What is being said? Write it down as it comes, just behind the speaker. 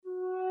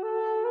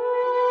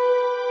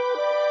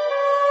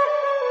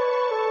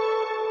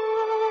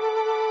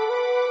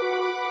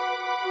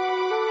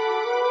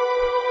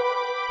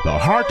The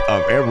heart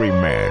of every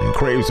man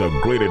craves a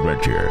great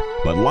adventure,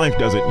 but life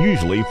doesn't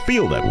usually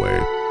feel that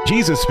way.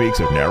 Jesus speaks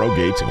of narrow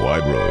gates and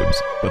wide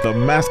roads, but the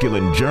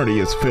masculine journey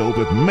is filled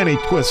with many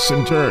twists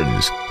and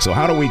turns. So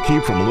how do we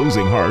keep from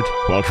losing heart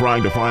while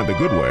trying to find the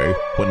good way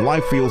when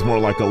life feels more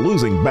like a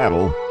losing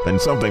battle than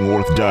something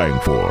worth dying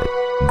for?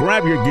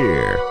 Grab your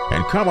gear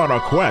and come on a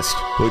quest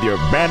with your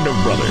band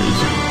of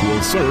brothers who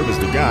will serve as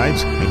the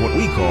guides in what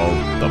we call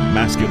the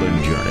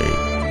masculine journey.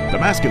 The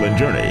masculine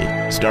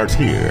journey starts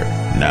here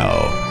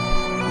now.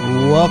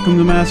 Welcome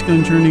to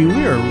Masculine Journey.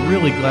 We are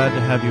really glad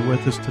to have you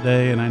with us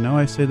today, and I know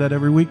I say that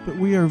every week, but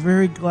we are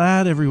very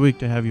glad every week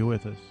to have you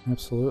with us.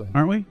 Absolutely.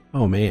 Aren't we?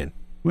 Oh, man.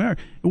 We are.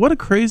 What a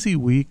crazy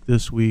week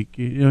this week.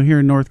 You know, here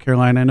in North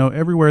Carolina, I know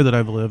everywhere that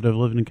I've lived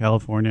in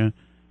California,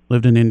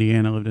 lived in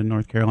Indiana, lived in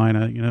North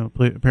Carolina. You know,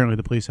 apparently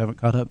the police haven't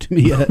caught up to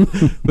me yet.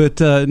 But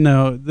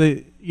no,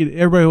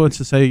 everybody wants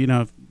to say, you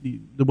know, if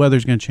the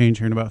weather's going to change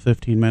here in about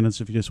 15 minutes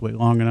if you just wait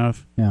long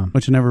enough,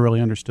 which I never really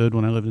understood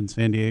when I lived in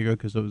San Diego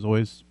because it was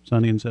always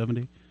sunny and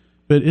 70.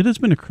 But it has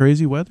been a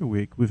crazy weather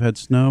week. We've had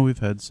snow, we've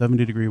had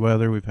 70-degree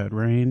weather, we've had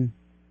rain.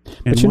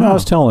 But you know, I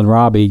was telling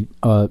Robbie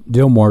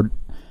Dillmore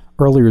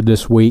earlier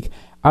this week,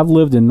 I've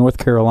lived in North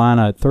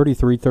Carolina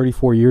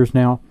 34 years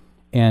now,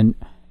 and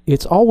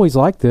it's always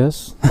like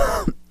this.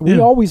 We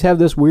always have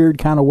this weird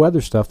kind of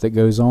weather stuff that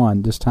goes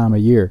on this time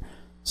of year.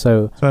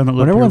 So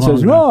when everyone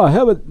says, "No, I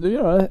haven't,"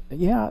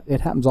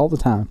 it happens all the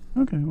time.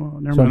 Okay,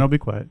 well, never mind. I'll be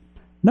quiet.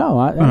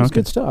 No, that's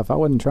good stuff. I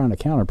wasn't trying to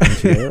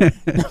counterpunch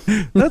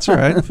you. That's all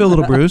right. I feel a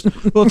little bruised.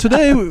 Well,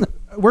 today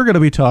we're going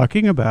to be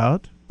talking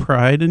about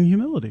pride and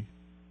humility,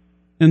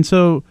 and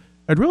so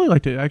I'd really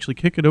like to actually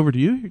kick it over to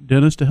you,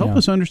 Dennis, to help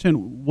us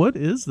understand what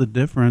is the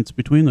difference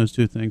between those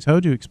two things. How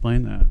would you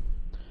explain that?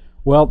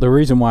 Well, the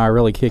reason why I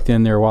really kicked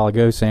in there a while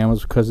ago, Sam,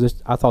 was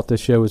because I thought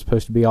this show was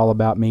supposed to be all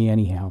about me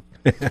anyhow.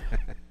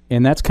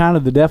 And that's kind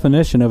of the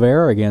definition of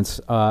arrogance.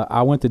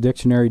 I went to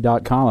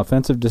dictionary.com,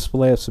 offensive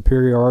display of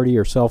superiority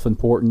or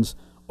self-importance,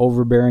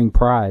 overbearing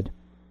pride.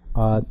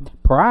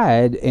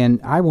 Pride, and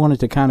I wanted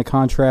to kind of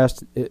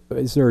contrast,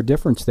 is there a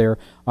difference there?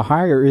 A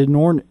higher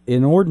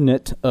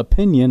inordinate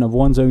opinion of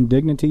one's own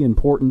dignity,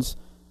 importance,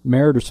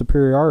 merit, or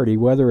superiority,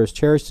 whether it's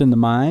cherished in the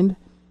mind,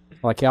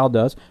 like Al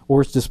does, or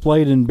it's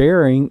displayed in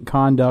bearing,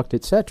 conduct,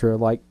 etc.,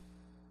 like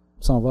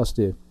some of us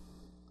do.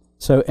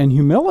 So, and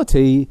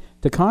humility,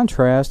 to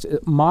contrast,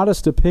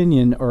 modest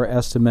opinion or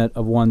estimate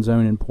of one's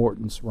own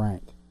importance,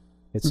 rank,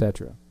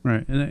 etc.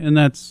 Right, and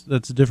that's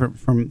different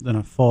than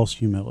a false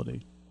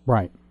humility.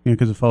 Right. You know,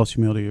 because a false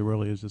humility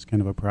really is just kind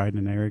of a pride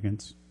and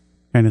arrogance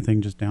kind of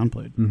thing, just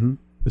downplayed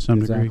to some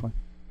degree.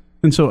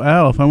 And so,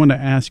 Al, if I want to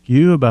ask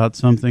you about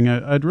something,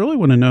 I'd really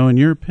want to know, in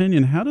your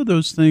opinion, how do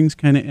those things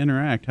kind of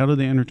interact? How do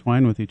they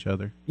intertwine with each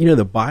other? You know,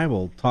 the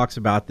Bible talks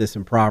about this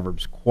in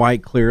Proverbs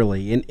quite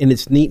clearly, and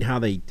it's neat how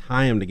they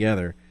tie them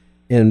together.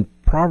 In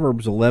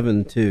Proverbs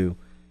 11:2,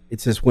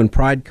 it says, "When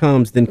pride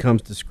comes, then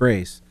comes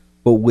disgrace,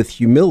 but with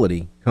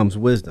humility comes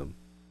wisdom."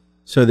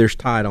 So there's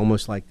tied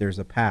almost like there's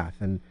a path.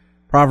 And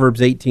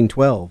Proverbs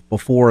 18:12,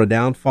 "Before a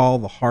downfall,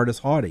 the heart is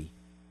haughty,"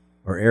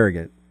 or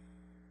arrogant.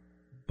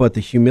 But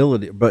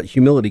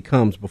humility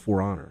comes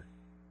before honor.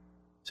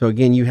 So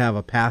again, you have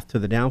a path to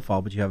the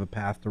downfall, but you have a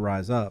path to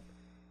rise up.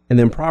 And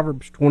then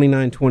Proverbs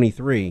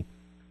 29:23,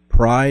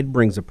 "Pride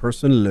brings a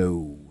person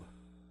low,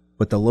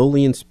 but the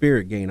lowly in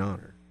spirit gain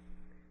honor."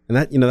 And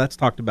that, you know, that's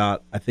talked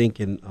about, I think,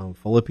 in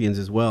Philippians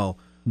as well,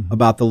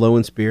 about the low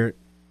in spirit.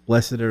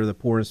 Blessed are the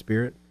poor in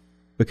spirit,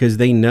 because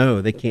they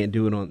know they can't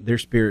do it on their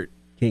spirit,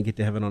 can't get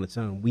to heaven on its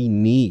own. We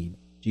need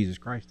Jesus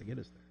Christ to get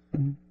us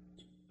there.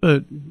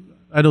 But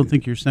I don't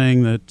think you're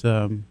saying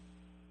that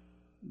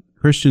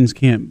Christians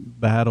can't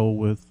battle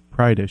with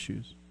pride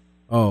issues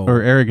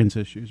or arrogance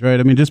issues, right?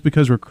 I mean, just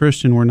because we're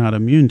Christian, we're not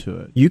immune to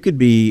it. You could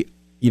be,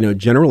 you know,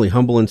 generally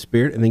humble in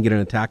spirit and then get an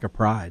attack of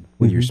pride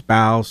with your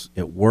spouse,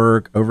 at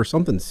work, over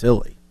something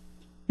silly.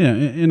 Yeah,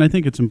 and I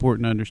think it's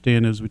important to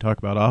understand, as we talk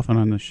about often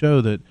on the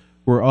show, that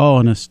we're all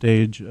in a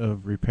stage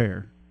of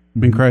repair.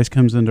 When Christ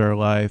comes into our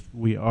life,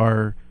 we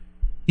are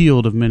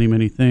healed of many,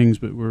 many things,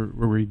 but we're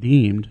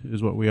redeemed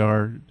is what we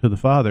are to the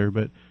Father.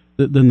 But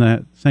then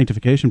that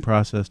sanctification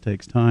process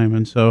takes time.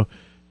 And so,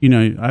 you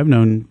know, I've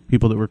known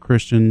people that were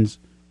Christians,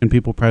 and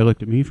people probably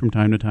looked at me from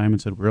time to time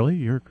and said, "Really?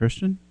 You're a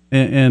Christian?"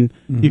 And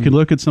you could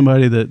look at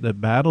somebody that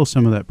battles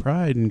some of that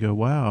pride and go,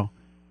 "Wow,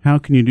 how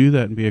can you do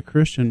that and be a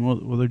Christian?"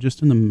 Well, they're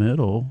just in the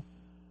middle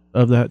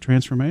of that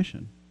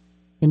transformation.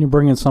 And you're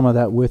bringing some of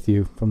that with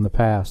you from the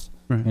past.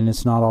 Right. And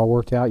it's not all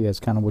worked out yet. It's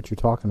kind of what you're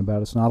talking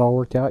about. It's not all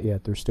worked out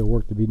yet. There's still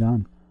work to be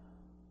done.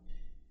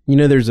 You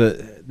know, there's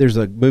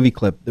a movie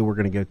clip that we're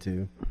going to go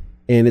to,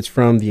 and it's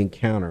from The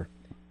Encounter.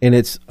 And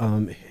it's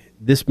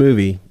this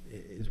movie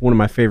is one of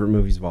my favorite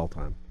movies of all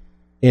time.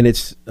 And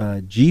it's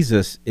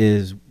Jesus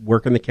is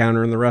working the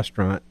counter in the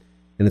restaurant,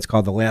 and it's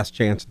called The Last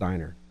Chance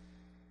Diner.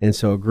 And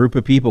so a group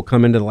of people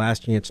come into the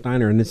Last Chance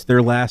Diner, and it's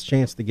their last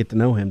chance to get to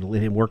know him, to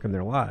let him work in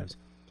their lives.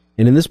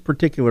 And in this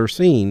particular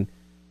scene,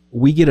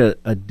 we get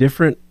a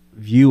different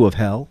view of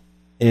hell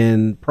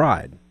and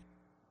pride.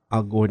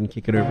 I'll go ahead and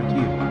kick it over to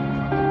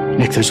you.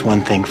 Nick, there's one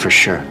thing for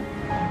sure.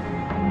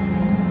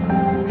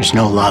 There's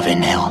no love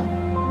in hell.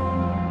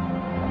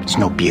 There's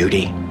no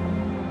beauty.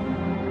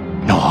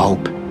 No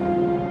hope.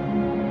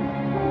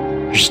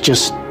 There's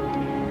just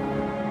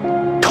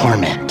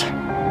torment.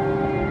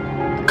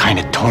 The kind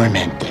of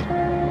torment that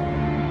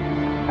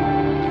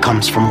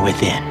comes from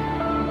within.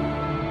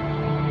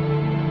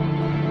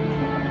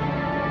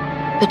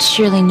 But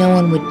surely no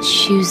one would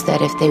choose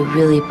that if they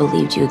really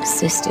believed you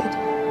existed.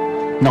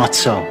 Not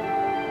so.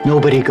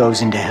 Nobody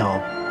goes into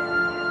hell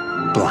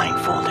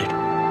blindfolded.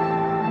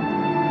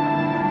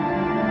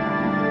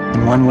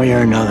 In one way or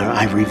another,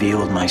 I've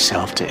revealed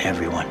myself to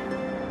everyone.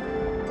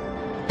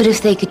 But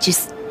if they could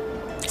just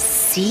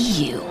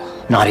see you.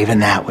 Not even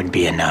that would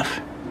be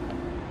enough.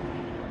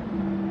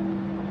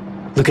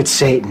 Look at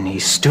Satan. He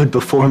stood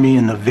before me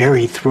in the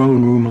very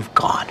throne room of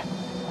God.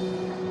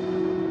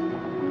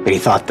 But he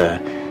thought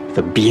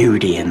the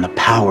beauty and the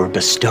power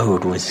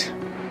bestowed was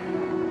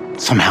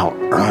somehow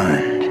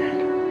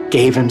earned.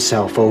 Gave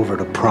himself over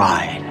to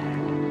pride.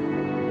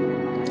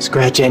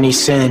 Scratch any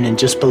sin and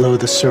just below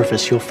the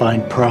surface you'll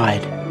find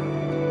pride.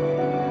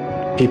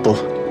 People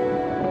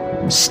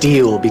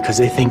steal because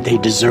they think they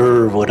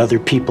deserve what other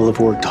people have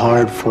worked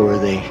hard for.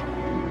 They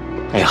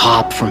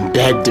hop from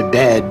bed to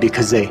bed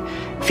because they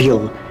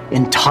feel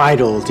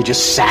entitled to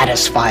just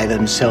satisfy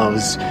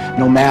themselves,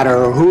 no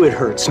matter who it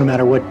hurts, no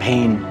matter what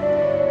pain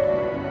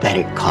that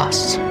it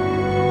costs.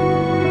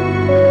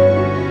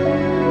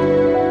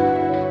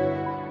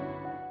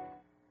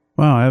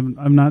 Wow,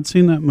 I've not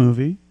seen that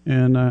movie,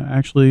 and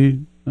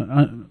actually,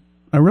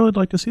 I really would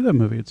like to see that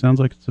movie. It sounds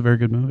like it's a very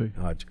good movie.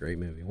 Oh, it's a great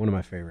movie. One of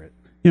my favorite.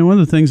 You know, one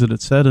of the things that it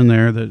said in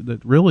there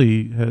that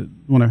really had,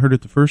 when I heard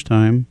it the first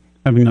time,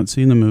 having not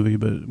seen the movie,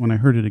 but when I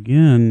heard it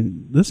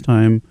again this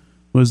time,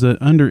 was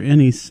that under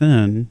any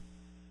sin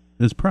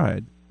is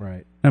pride.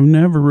 Right. I've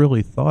never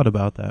really thought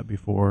about that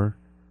before.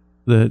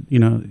 That, you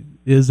know,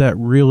 is that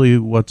really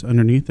what's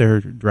underneath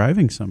there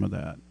driving some of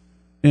that?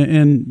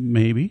 And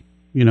maybe,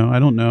 you know, I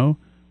don't know.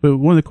 But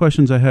one of the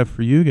questions I have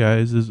for you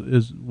guys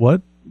is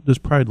what does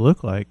pride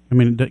look like? I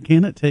mean,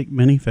 can it take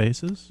many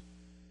faces?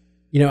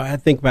 You know, I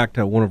think back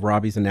to one of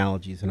Robbie's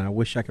analogies, and I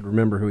wish I could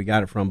remember who he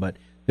got it from, but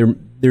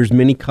there's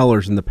many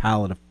colors in the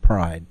palette of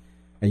pride.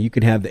 And you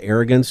could have the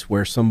arrogance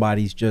where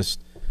somebody's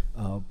just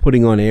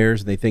putting on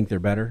airs, they think they're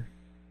better.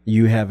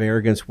 You have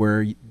arrogance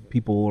where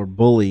people are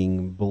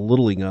bullying,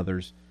 belittling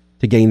others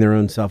to gain their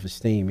own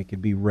self-esteem. It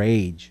could be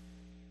rage.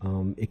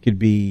 It could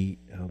be,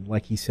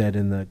 like he said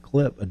in the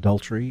clip,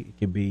 adultery. It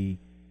could be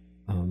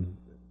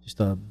just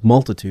a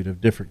multitude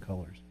of different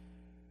colors.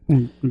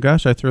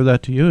 Gosh, I throw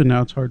that to you, and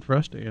now it's hard for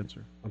us to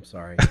answer. I'm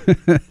sorry.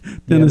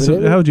 Dennis,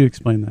 how would you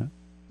explain that?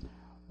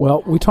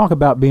 Well, we talk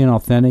about being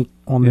authentic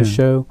on this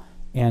show,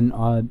 and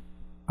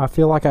I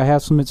feel like I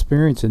have some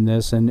experience in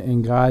this,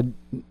 and God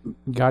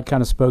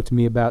kind of spoke to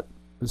me about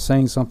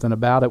saying something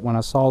about it when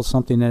I saw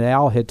something that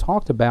Al had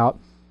talked about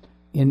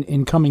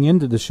in coming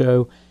into the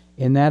show,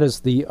 and that is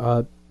the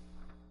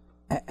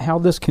how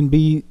this can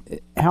be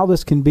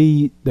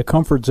the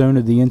comfort zone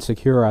of the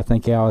insecure. I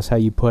think, Al, is how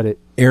you put it.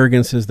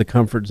 Arrogance is the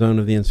comfort zone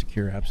of the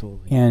insecure,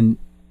 absolutely. And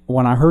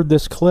when I heard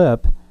this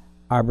clip,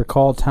 I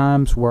recall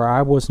times where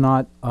I was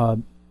not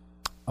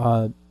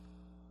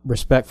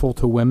respectful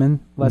to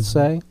women, let's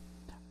say.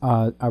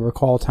 I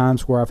recall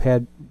times where I've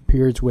had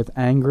periods with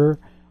anger,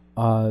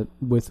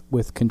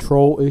 with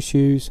control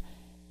issues,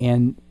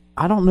 and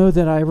I don't know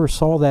that I ever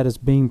saw that as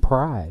being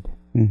pride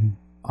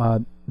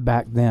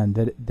back then,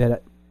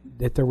 that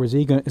there was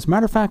ego. As a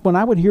matter of fact, when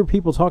I would hear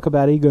people talk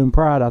about ego and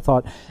pride, I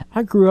thought,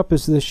 I grew up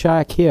as this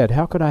shy kid.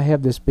 How could I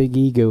have this big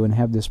ego and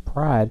have this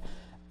pride?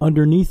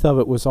 Underneath of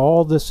it was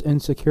all this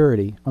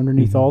insecurity,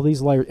 underneath all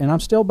these layers. And I'm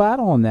still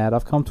battling that.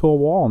 I've come to a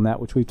wall on that,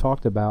 which we've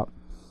talked about.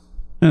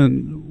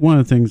 And one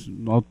of the things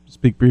I'll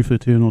speak briefly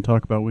to, and we'll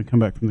talk about when we come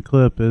back from the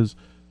clip, is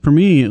for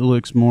me, it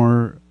looks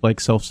more like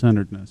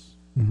self-centeredness.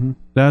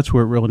 That's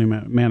where it really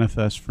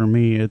manifests for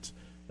me. It's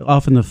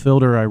often the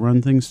filter I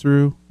run things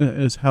through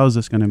is, how is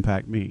this going to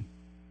impact me?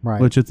 Right.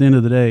 Which at the end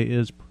of the day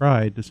is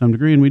pride to some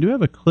degree. And we do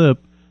have a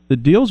clip that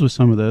deals with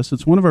some of this.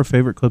 It's one of our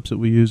favorite clips that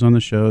we use on the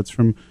show. It's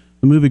from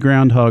the movie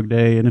Groundhog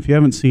Day. And if you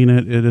haven't seen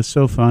it, it is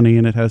so funny,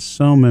 and it has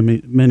so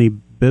many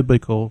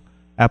biblical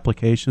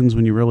applications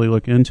when you really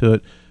look into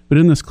it. But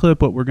in this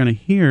clip, what we're going to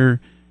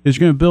hear is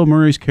you're going to Bill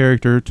Murray's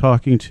character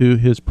talking to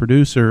his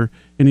producer,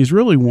 and he's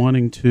really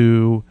wanting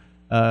to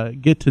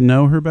get to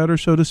know her better,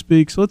 so to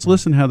speak. So let's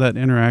listen how that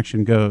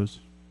interaction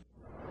goes.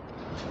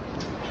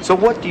 So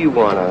what do you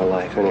want out of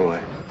life,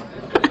 anyway?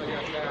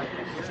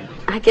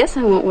 I guess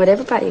I want what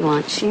everybody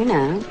wants, you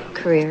know.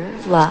 Career,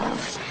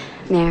 love,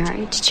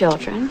 marriage,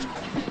 children.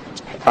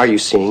 Are you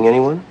seeing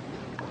anyone?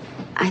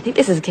 I think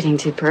this is getting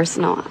too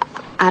personal.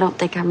 I don't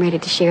think I'm ready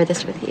to share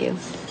this with you.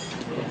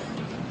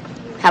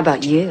 How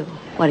about you?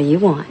 What do you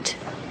want?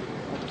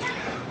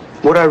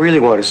 What I really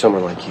want is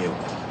someone like you.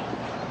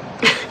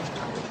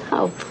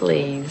 Oh,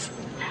 please.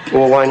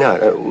 Well, why not?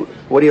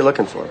 What are you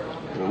looking for?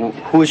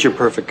 Who is your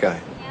perfect guy?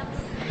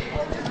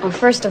 Well,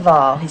 first of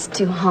all, he's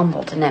too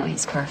humble to know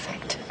he's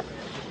perfect.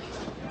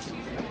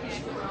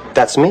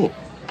 That's me.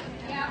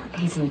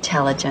 He's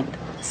intelligent,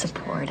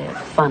 supportive,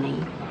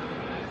 funny.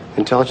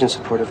 Intelligent,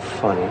 supportive,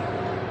 funny.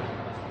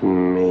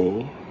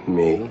 Me.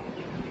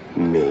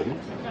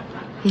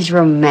 He's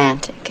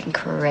romantic and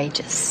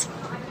courageous.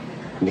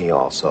 Me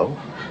also.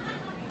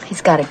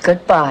 He's got a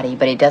good body,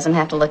 but he doesn't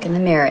have to look in the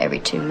mirror every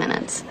 2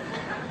 minutes.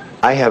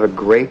 I have a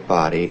great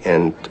body,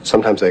 and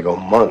sometimes I go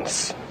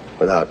months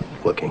without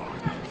looking.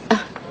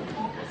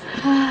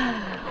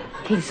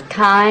 He's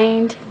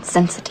kind,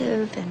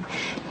 sensitive, and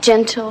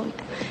gentle.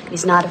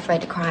 He's not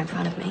afraid to cry in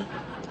front of me.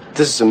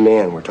 This is a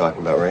man we're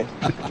talking about, right?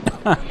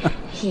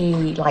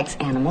 He likes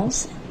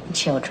animals and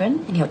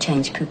children, and he'll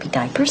change poopy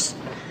diapers.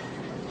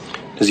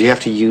 Does he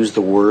have to use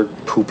the word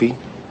poopy?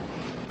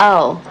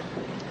 Oh,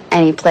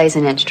 and he plays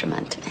an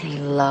instrument, and he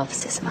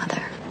loves his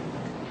mother.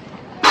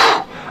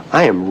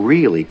 I am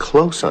really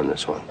close on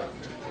this one.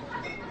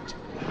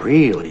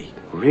 Really,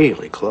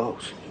 really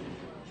close.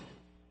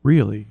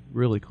 Really,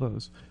 really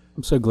close.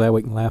 I'm so glad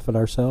we can laugh at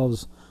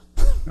ourselves.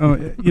 Oh,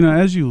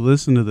 as you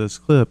listen to this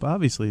clip,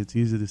 obviously it's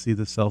easy to see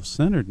the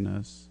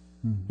self-centeredness.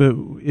 Mm-hmm.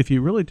 But if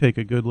you really take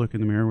a good look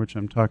in the mirror, which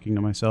I'm talking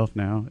to myself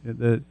now,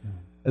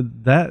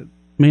 that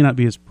may not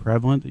be as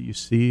prevalent that you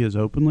see as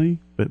openly,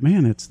 but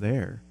man, it's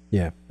there.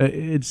 Yeah.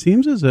 It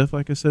seems as if,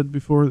 like I said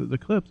before the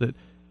clip, that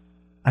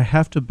I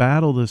have to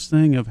battle this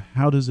thing of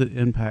how does it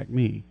impact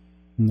me?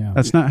 No.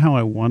 That's not how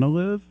I want to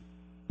live,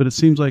 but it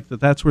seems like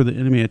that's where the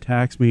enemy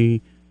attacks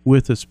me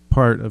with this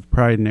part of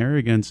pride and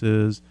arrogance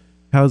is,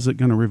 how's it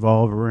going to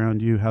revolve around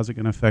you? How's it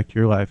going to affect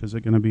your life? Is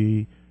it going to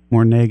be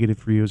more negative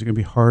for you? Is it going to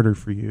be harder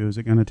for you? Is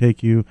it going to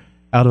take you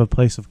out of a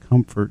place of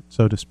comfort,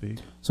 so to speak?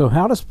 So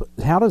how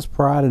does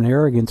pride and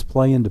arrogance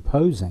play into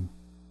posing?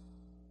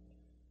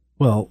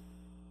 Well,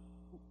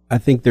 I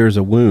think there's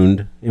a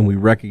wound, and we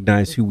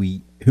recognize who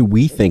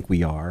we think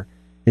we are,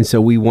 and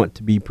so we want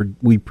to be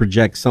we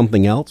project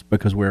something else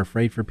because we're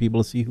afraid for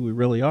people to see who we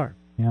really are.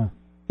 Yeah.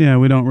 Yeah,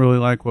 we don't really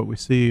like what we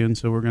see, and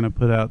so we're going to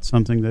put out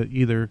something that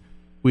either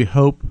we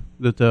hope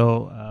that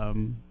they'll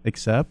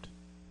accept,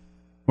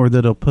 or that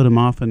it'll put them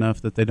off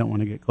enough that they don't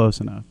want to get close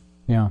enough.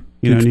 Yeah.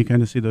 And you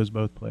kind of see those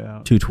both play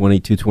out. 220,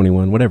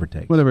 221, whatever it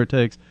takes. Whatever it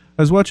takes.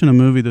 I was watching a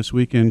movie this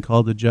weekend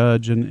called The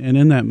Judge, and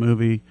in that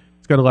movie,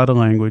 it's got a lot of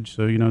language,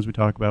 so, as we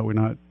talk about, we're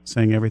not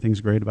saying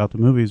everything's great about the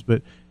movies,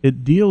 but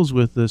it deals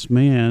with this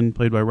man,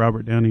 played by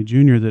Robert Downey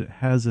Jr., that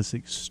has this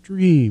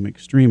extreme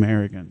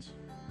arrogance.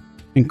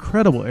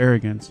 Incredible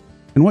arrogance.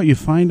 And what you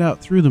find out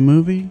through the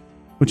movie,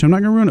 which I'm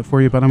not going to ruin it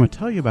for you, but I'm going to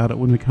tell you about it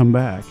when we come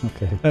back.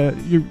 Okay.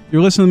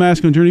 You're listening to The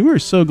Masculine Journey. We're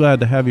so glad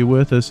to have you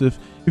with us. If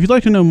you'd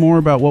like to know more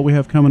about what we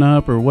have coming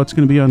up or what's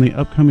going to be on the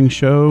upcoming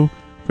show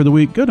for the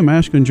week, go to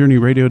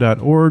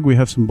masculinejourneyradio.org. We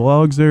have some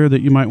blogs there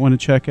that you might want to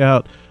check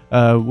out.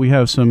 We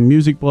have some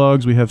music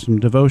blogs. We have some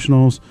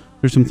devotionals.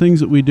 There's some things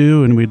that we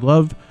do, and we'd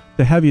love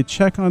to have you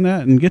check on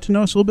that and get to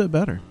know us a little bit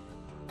better.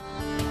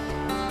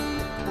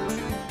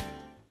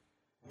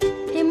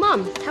 Hey,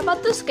 Mom, how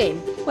about this game?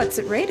 What's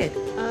it rated?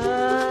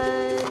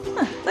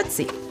 Let's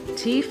see.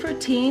 T for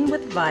teen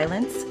with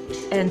violence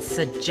and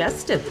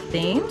suggestive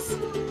themes?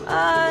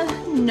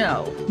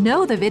 No.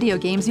 Know the video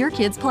games your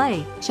kids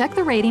play. Check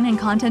the rating and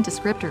content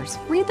descriptors.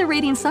 Read the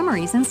rating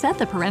summaries and set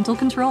the parental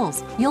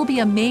controls. You'll be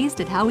amazed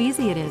at how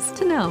easy it is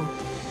to know.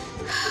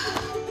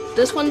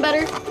 This one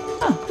better?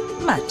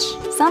 Much.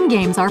 Some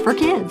games are for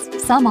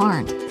kids, some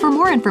aren't. For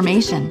more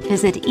information,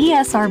 visit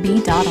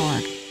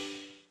esrb.org.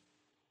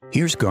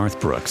 Here's Garth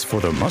Brooks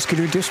for the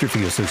Muscular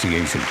Dystrophy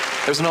Association.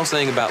 There's an old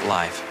saying about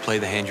life, play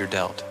the hand you're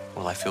dealt.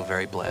 Well, I feel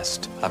very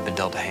blessed. I've been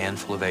dealt a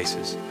handful of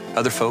aces.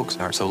 Other folks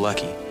aren't so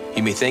lucky.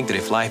 You may think that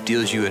if life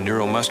deals you a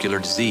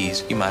neuromuscular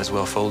disease, you might as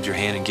well fold your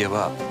hand and give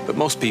up. But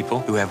most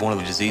people who have one of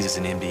the diseases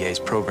in MDA's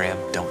program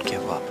don't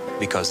give up,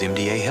 because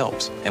MDA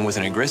helps. And with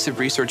an aggressive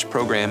research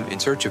program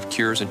in search of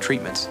cures and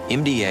treatments,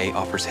 MDA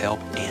offers help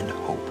and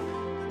hope.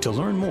 To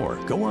learn more,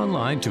 go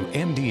online to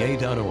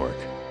mda.org.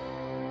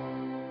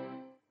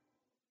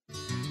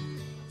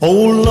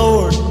 Oh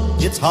Lord,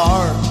 it's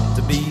hard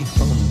to be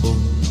humble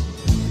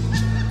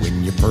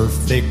when you're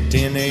perfect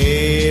in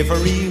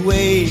every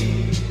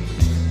way.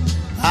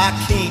 I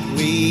can't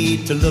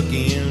wait to look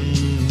in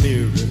the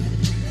mirror,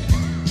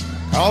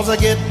 'cause I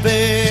get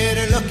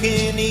better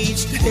looking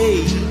each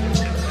day.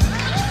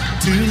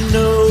 To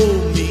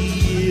know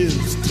me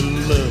is to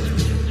love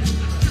me.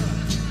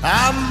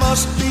 I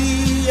must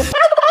be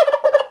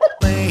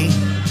a man.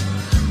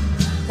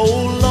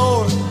 Oh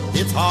Lord,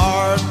 it's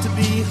hard to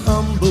be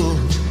humble,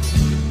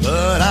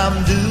 but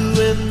I'm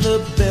doing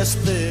the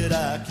best that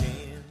I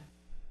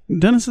can.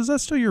 Dennis, is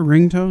that still your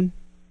ringtone?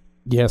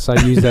 Yes, I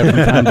use that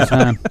from time to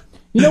time.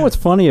 You know what's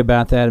funny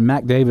about that?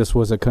 Mac Davis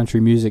was a country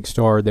music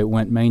star that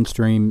went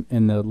mainstream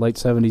in the late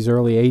 70s,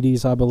 early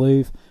 80s, I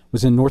believe.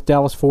 Was in North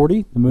Dallas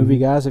 40, the movie,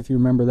 guys, if you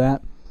remember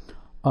that.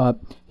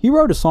 He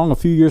wrote a song a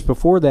few years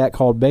before that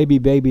called Baby,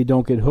 Baby,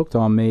 Don't Get Hooked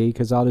on Me,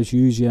 because I'll just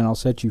use you and I'll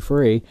set you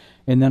free.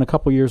 And then a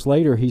couple years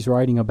later, he's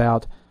writing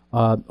about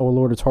Oh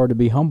Lord, it's hard to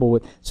be humble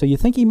with. So you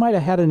think he might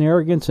have had an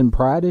arrogance and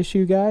pride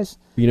issue, guys?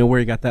 You know where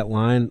he got that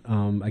line?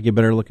 I get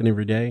better looking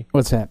every day.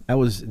 What's that? That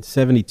was in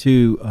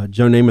 '72.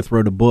 Joe Namath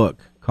wrote a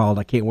book called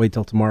 "I Can't Wait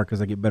Till Tomorrow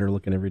Because I Get Better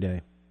Looking Every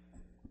Day."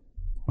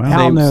 Wow.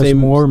 Hal knows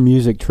more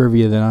music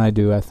trivia than I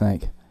do, I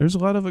think. There's a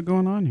lot of it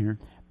going on here.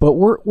 But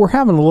we're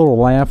having a little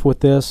laugh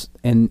with this,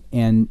 and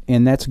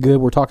that's good.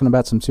 We're talking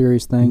about some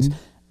serious things. Mm-hmm.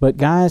 But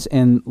guys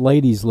and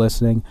ladies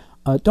listening,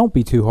 don't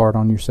be too hard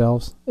on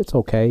yourselves. It's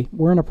okay.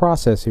 We're in a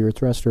process here.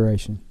 It's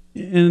restoration.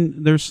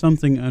 And there's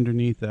something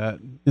underneath that.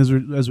 As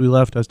we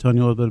left, I was telling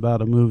you a little bit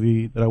about a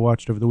movie that I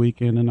watched over the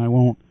weekend, and I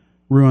won't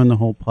ruin the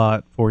whole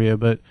plot for you,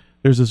 but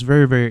there's this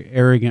very, very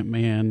arrogant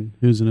man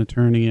who's an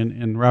attorney,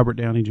 and Robert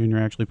Downey Jr.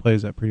 actually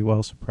plays that pretty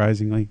well,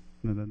 surprisingly.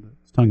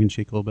 It's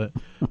tongue-in-cheek a little bit.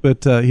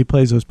 But he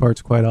plays those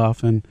parts quite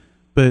often.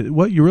 But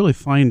what you really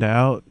find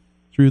out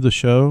through the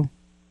show,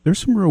 there's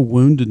some real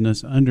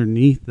woundedness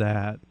underneath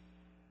that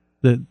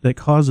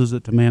causes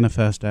it to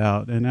manifest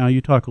out. And now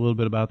you talk a little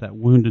bit about that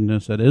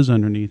woundedness that is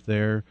underneath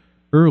there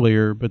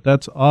earlier, but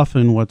that's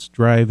often what's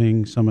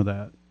driving some of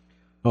that.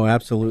 Oh,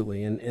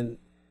 absolutely. And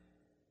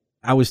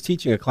I was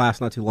teaching a class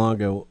not too long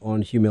ago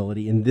on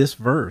humility, and this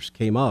verse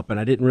came up, and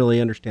I didn't really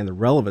understand the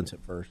relevance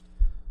at first.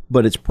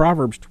 But it's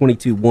Proverbs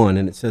 22:1,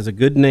 and it says, "A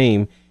good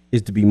name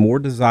is to be more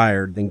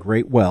desired than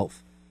great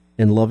wealth,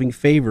 and loving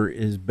favor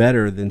is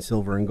better than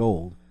silver and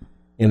gold."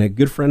 And a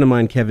good friend of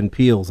mine, Kevin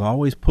Peele, is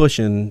always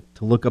pushing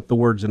to look up the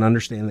words and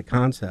understand the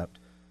concept,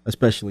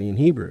 especially in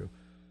Hebrew.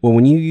 Well,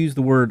 when you use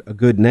the word "a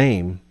good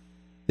name,"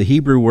 the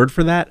Hebrew word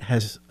for that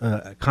has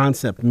a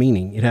concept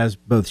meaning. It has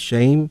both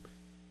shame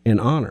and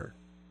honor.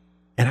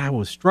 And I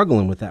was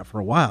struggling with that for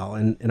a while,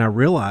 and I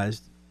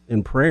realized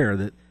in prayer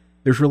that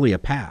there's really a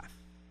path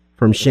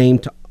from shame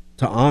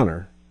to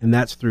honor, and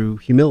that's through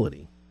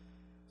humility.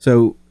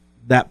 So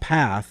that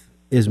path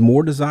is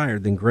more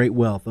desired than great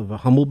wealth of a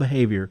humble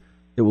behavior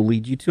that will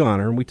lead you to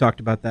honor, and we talked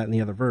about that in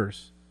the other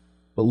verse.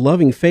 But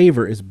loving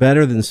favor is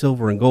better than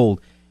silver and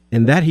gold,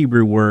 and that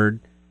Hebrew word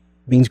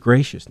means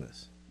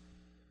graciousness.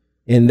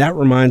 And that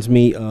reminds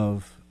me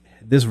of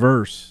this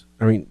verse.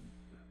 I mean,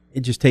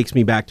 it just takes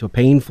me back to a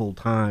painful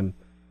time,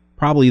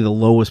 probably the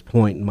lowest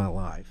point in my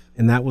life,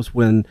 and that was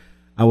when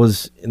I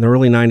was in the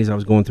early 90s. I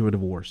was going through a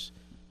divorce,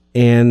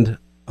 and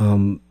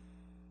and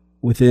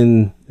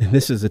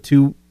this is a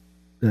 2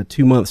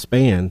 month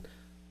span,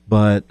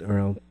 or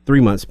a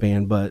 3 month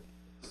span. But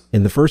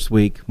in the first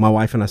week, my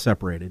wife and I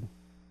separated.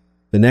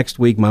 The next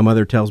week, my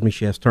mother tells me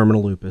she has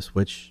terminal lupus,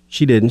 which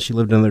she didn't. She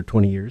lived another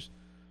 20 years,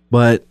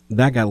 but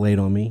that got laid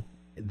on me.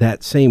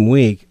 That same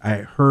week, I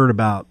heard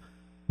about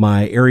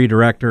my area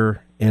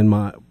director and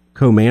my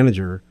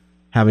co-manager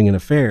having an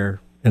affair,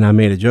 and I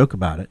made a joke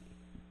about it.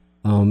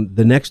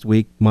 The next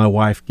week, my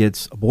wife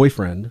gets a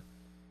boyfriend,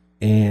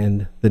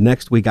 and the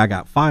next week I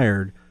got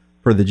fired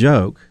for the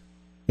joke.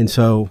 And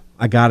so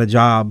I got a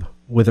job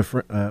with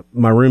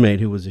my roommate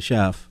who was a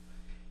chef.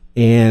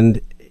 And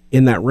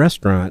in that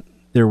restaurant,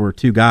 there were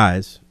two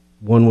guys.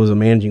 One was a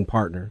managing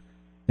partner,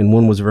 and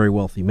one was a very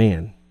wealthy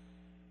man.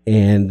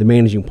 And the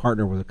managing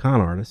partner was a con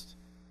artist.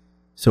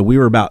 So we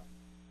were about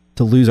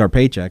to lose our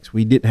paychecks.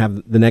 We didn't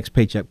have the next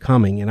paycheck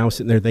coming, and I was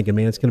sitting there thinking,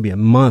 man, it's going to be a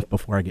month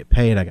before I get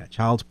paid. I got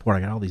child support. I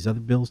got all these other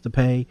bills to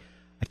pay.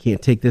 I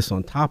can't take this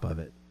on top of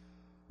it.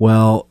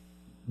 Well,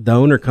 the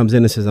owner comes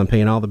in and says, I'm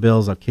paying all the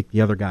bills. I've kicked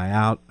the other guy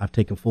out. I've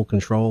taken full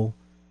control.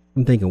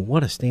 I'm thinking,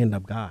 what a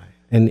stand-up guy.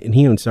 And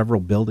he owned several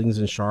buildings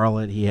in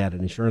Charlotte. He had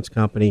an insurance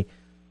company,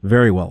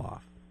 very well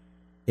off.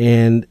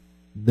 And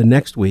the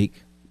next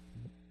week,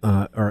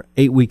 or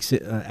 8 weeks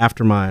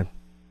after my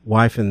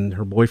wife and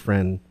her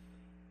boyfriend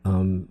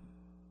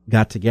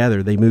got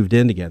together, they moved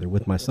in together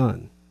with my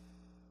son.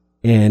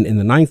 And in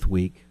the 9th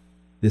week,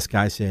 this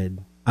guy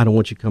said, I don't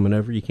want you coming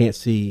over. You can't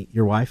see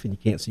your wife and you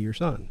can't see your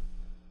son.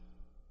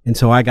 And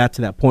so I got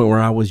to that point where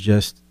I was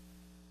just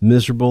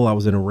miserable. I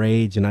was in a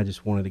rage, and I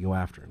just wanted to go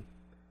after him.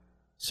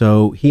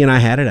 So he and I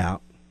had it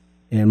out,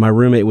 and my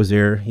roommate was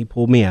there. He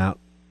pulled me out.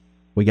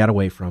 We got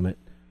away from it.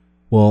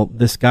 Well,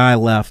 this guy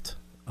left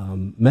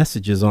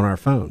messages on our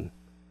phone,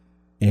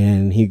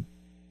 and he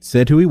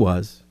said who he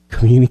was,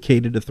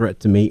 communicated a threat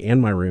to me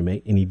and my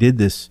roommate, and he did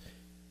this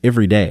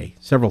every day,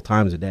 several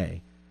times a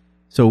day.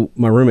 So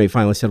my roommate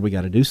finally said, we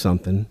got to do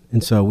something.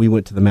 And so we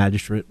went to the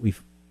magistrate. We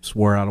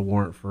swore out a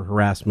warrant for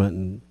harassment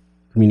and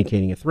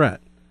communicating a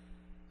threat.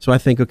 So I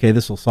think, okay,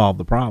 this will solve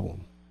the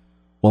problem.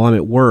 Well, I'm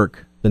at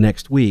work the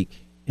next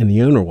week, and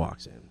the owner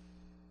walks in,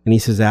 and he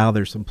says, Al,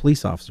 there's some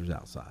police officers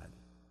outside.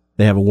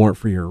 They have a warrant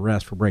for your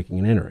arrest for breaking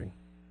and entering.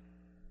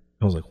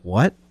 I was like,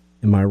 what?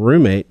 And my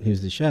roommate,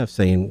 who's the chef,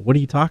 saying, what are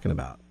you talking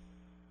about?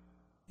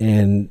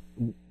 And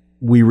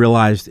we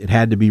realized it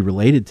had to be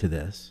related to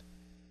this.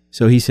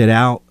 So he said,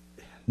 Al,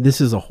 this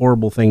is a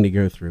horrible thing to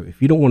go through.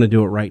 If you don't want to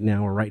do it right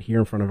now or right here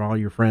in front of all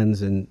your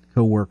friends and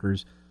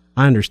coworkers,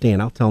 I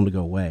understand. I'll tell them to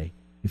go away.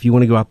 If you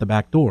want to go out the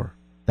back door,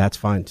 that's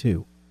fine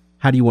too.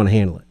 How do you want to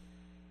handle it?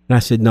 And I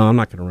said, no, I'm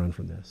not going to run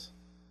from this.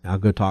 I'll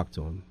go talk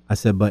to him. I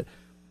said, but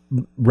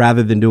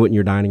rather than do it in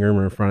your dining room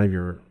or in front of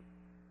your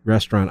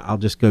restaurant, I'll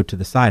just go to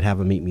the side, have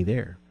him meet me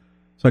there.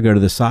 So I go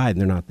to the side,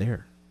 and they're not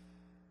there.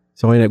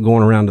 So I end up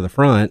going around to the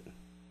front,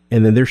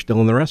 and then they're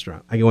still in the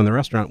restaurant. I go in the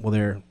restaurant. Well,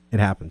 it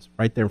happens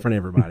right there in front of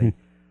everybody.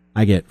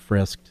 I get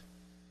frisked.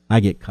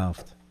 I get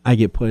cuffed. I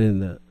get put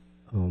in the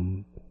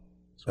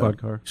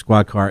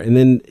squad car. And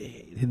then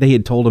they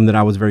had told them that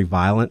I was very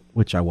violent,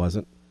 which I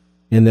wasn't,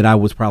 and that I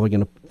was probably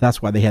going to.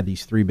 That's why they had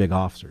these 3 big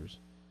officers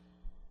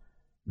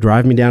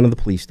drive me down to the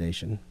police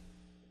station,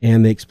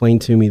 and they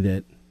explained to me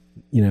that,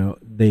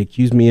 they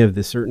accused me of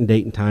this certain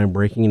date and time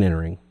breaking and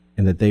entering,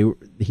 and that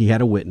he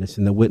had a witness,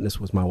 and the witness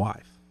was my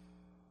wife.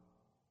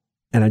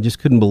 And I just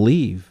couldn't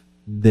believe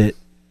that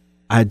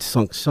I'd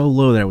sunk so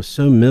low, that I was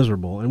so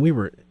miserable, and we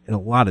were in a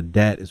lot of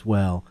debt as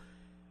well.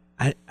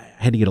 I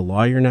had to get a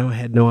lawyer now. I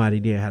had no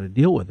idea how to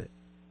deal with it.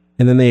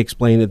 And then they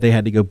explained that they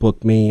had to go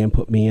book me and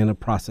put me in a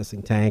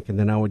processing tank, and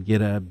then I would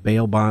get a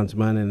bail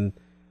bondsman, and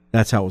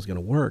that's how it was going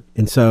to work.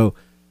 And so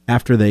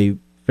after they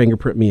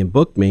fingerprint me and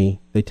book me,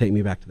 they take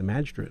me back to the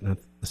magistrate. And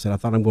I said, I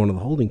thought I'm going to the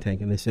holding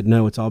tank. And they said,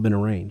 no, it's all been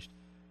arranged.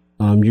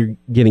 You're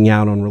getting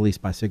out on release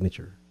by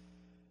signature.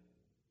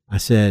 I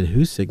said,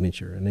 whose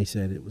signature? And they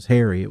said, it was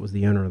Harry. It was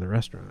the owner of the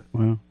restaurant.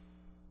 Wow.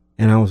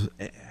 And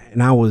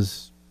I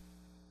was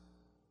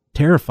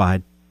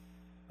terrified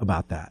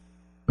about that,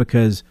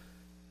 because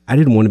I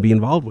didn't want to be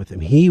involved with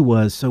him. He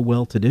was so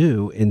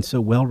well-to-do and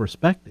so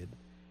well-respected.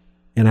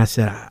 And I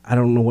said, I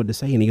don't know what to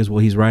say. And he goes, well,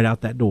 he's right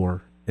out that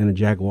door in a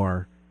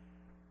Jaguar.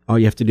 All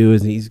you have to do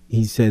is,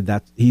 he said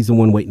that he's the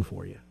one waiting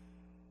for you.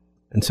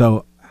 And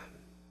so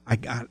I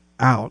got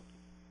out,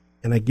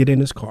 and I get in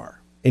his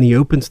car, and he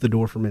opens the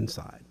door from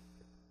inside,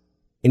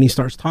 and he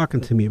starts talking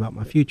to me about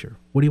my future.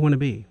 What do you want to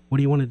be? What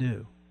do you want to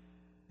do?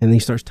 And he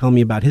starts telling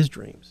me about his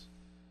dreams.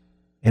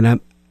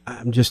 And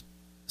I'm just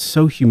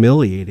so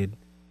humiliated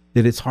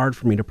that it's hard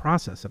for me to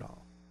process it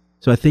all.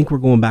 So I think we're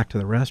going back to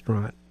the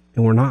restaurant,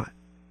 and we're not.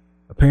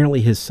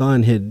 Apparently his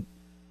son had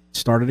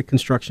started a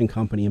construction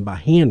company and by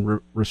hand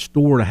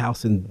restored a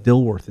house in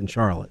Dilworth in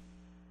Charlotte.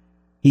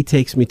 He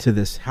takes me to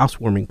this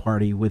housewarming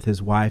party with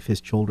his wife, his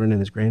children, and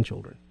his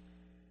grandchildren.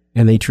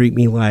 And they treat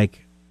me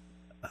like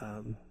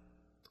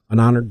an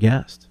honored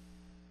guest.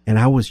 And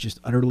I was just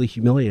utterly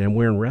humiliated. I'm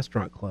wearing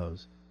restaurant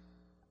clothes.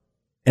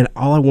 And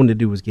all I wanted to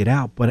do was get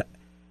out.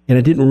 And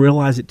I didn't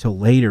realize it till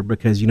later,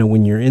 because,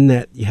 when you're in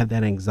that, you have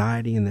that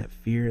anxiety and that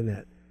fear and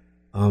that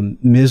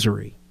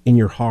misery in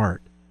your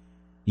heart.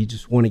 You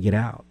just want to get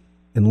out.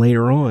 And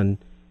later on,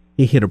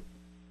 we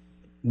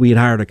had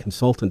hired a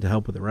consultant to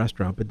help with the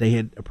restaurant, but they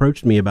had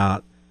approached me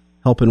about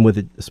helping with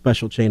a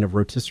special chain of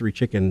rotisserie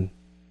chicken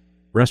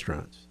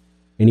restaurants.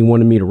 And he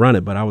wanted me to run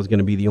it, but I was going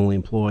to be the only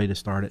employee to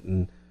start it.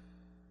 And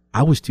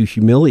I was too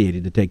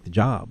humiliated to take the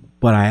job.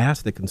 But I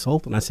asked the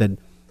consultant, I said,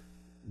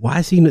 why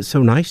is he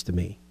so nice to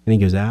me? And he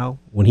goes, Al,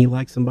 when he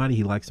likes somebody,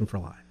 he likes them for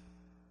life.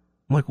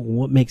 I'm like, well,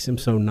 what makes him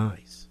so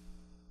nice?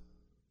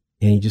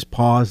 And he just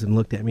paused and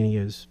looked at me, and he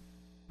goes,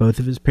 both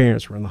of his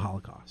parents were in the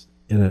Holocaust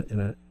in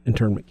an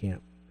internment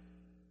camp.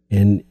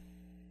 And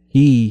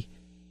he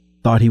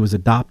thought he was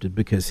adopted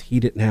because he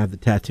didn't have the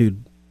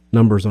tattooed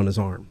numbers on his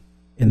arm.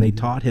 And they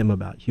taught him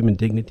about human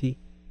dignity,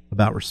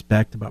 about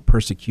respect, about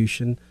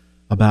persecution,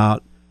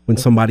 about when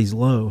somebody's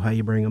low, how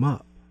you bring them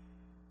up.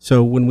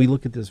 So when we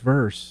look at this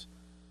verse,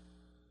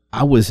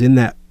 I was in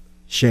that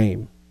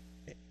shame,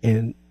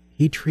 and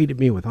he treated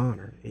me with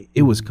honor.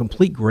 It was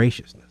complete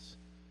graciousness.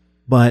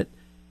 But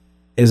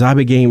as I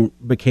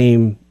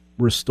became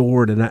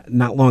restored, and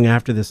not long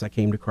after this, I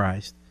came to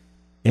Christ,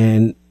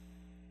 and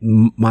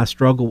my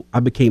struggle, I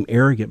became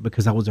arrogant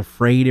because I was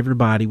afraid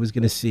everybody was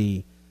going to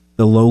see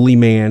the lowly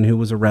man who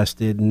was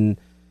arrested and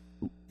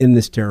in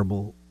this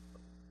terrible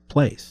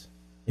place.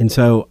 And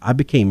so I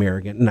became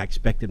arrogant, and I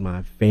expected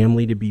my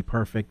family to be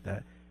perfect,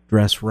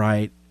 dress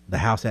right, the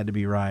house had to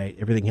be right,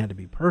 everything had to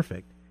be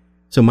perfect.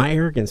 So my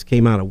arrogance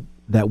came out of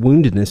that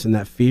woundedness and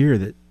that fear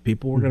that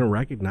people were going to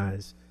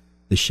recognize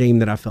the shame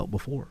that I felt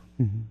before.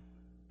 Mm-hmm.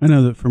 I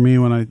know that for me,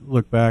 when I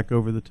look back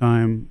over the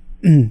time,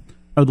 I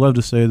would love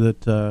to say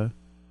that,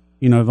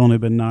 I've only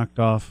been knocked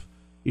off,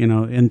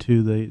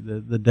 into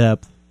the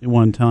depth at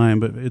one time,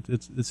 but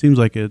it seems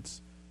like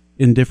it's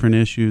in different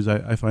issues.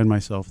 I find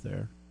myself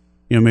there.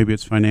 Maybe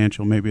it's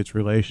financial, maybe it's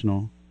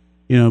relational,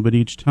 but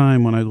each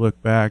time when I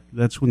look back,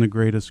 that's when the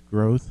greatest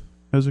growth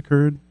has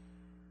occurred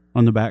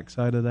on the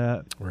backside of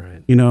that.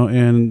 Right.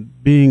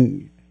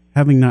 And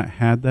having not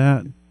had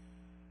that,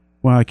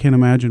 well, I can't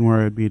imagine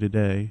where I'd be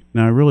today.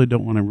 Now, I really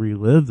don't want to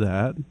relive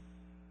that,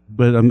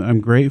 but I'm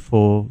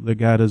grateful that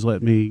God has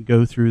let me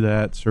go through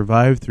that,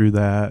 survive through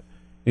that,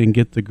 and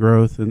get the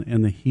growth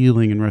and the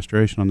healing and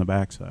restoration on the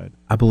backside.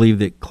 I believe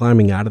that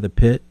climbing out of the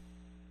pit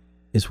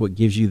is what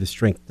gives you the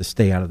strength to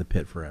stay out of the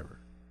pit forever.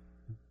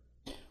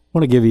 I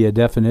want to give you a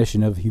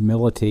definition of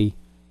humility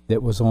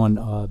that was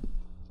on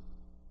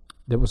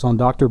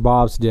Dr.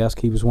 Bob's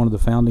desk. He was one of the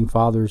founding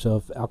fathers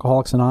of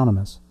Alcoholics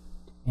Anonymous.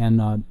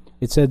 And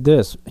it said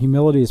this: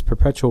 humility is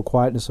perpetual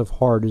quietness of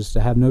heart. It is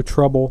to have no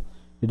trouble.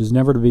 It is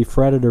never to be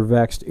fretted or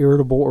vexed,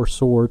 irritable or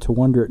sore, to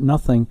wonder at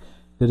nothing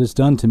that is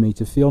done to me,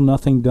 to feel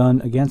nothing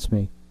done against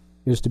me.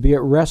 It is to be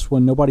at rest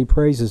when nobody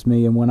praises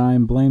me, and when I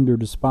am blamed or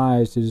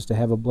despised, it is to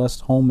have a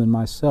blessed home in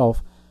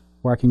myself,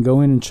 where I can go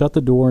in and shut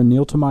the door and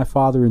kneel to my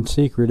Father in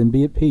secret and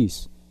be at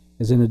peace,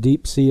 as in a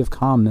deep sea of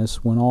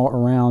calmness when all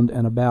around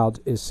and about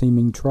is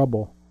seeming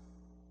trouble.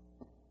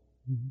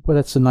 Well,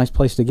 that's a nice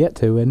place to get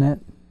to, isn't it?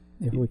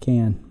 If we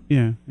can.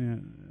 Yeah.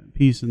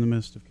 Peace in the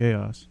midst of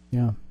chaos.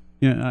 Yeah.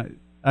 Yeah,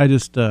 I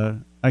just,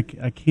 I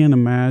can't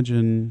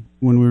imagine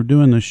when we were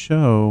doing the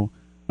show,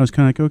 I was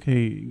kind of like,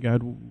 okay,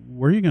 God,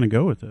 where are you going to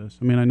go with this?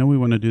 I mean, I know we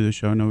want to do the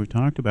show. I know we've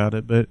talked about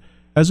it, but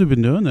as we've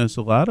been doing this,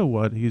 a lot of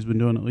what he's been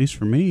doing, at least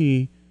for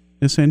me,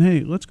 is saying,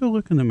 hey, let's go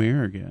look in the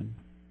mirror again.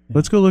 Yeah.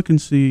 Let's go look and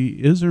see,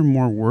 is there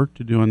more work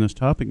to do on this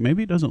topic?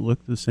 Maybe it doesn't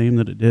look the same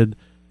that it did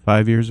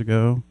 5 years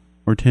ago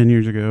or 10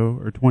 years ago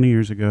or 20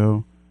 years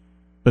ago,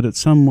 but at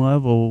some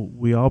level,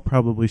 we all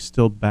probably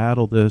still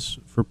battle this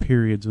for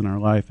periods in our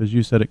life. As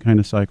you said, it kind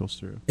of cycles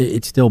through.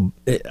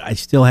 I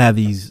still have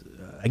these,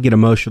 I get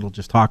emotional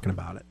just talking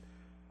about it,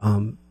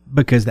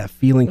 because that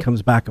feeling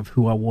comes back of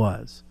who I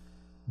was.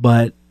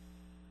 But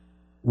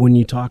when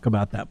you talk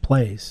about that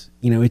place,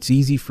 it's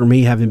easy for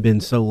me, having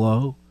been so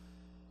low,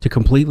 to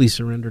completely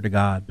surrender to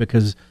God,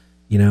 because,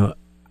 I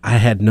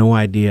had no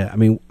idea. I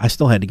mean, I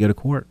still had to go to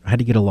court. I had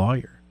to get a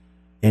lawyer.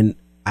 And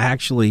I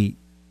actually,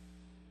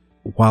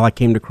 while I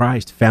came to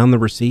Christ, found the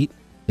receipt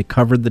that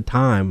covered the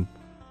time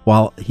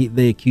while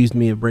they accused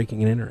me of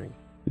breaking and entering.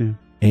 Yeah.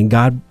 And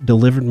God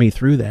delivered me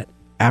through that.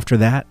 After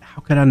that,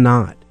 how could I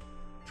not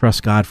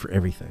trust God for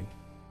everything?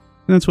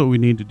 And that's what we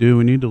need to do.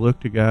 We need to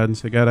look to God and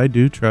say, God, I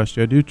do trust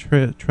you. I do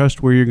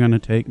trust where you're going to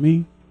take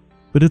me,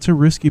 but it's a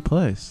risky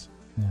place.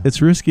 Yeah.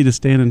 It's risky to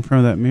stand in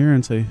front of that mirror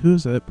and say,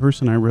 who's that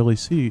person I really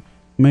see?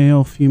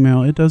 Male,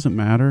 female, it doesn't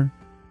matter.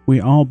 We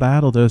all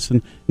battle this.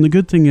 And the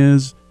good thing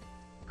is,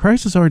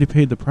 Christ has already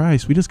paid the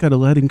price. We just got to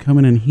let him come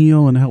in and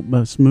heal and help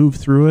us move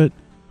through it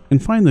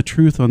and find the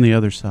truth on the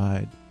other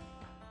side.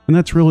 And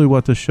that's really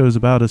what this show's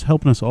about, is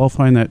helping us all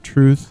find that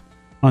truth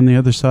on the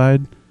other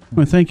side. I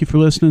want to thank you for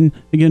listening.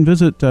 Again,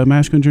 visit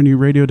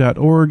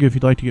masculinejourneyradio.org if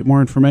you'd like to get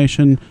more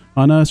information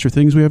on us or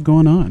things we have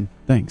going on.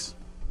 Thanks.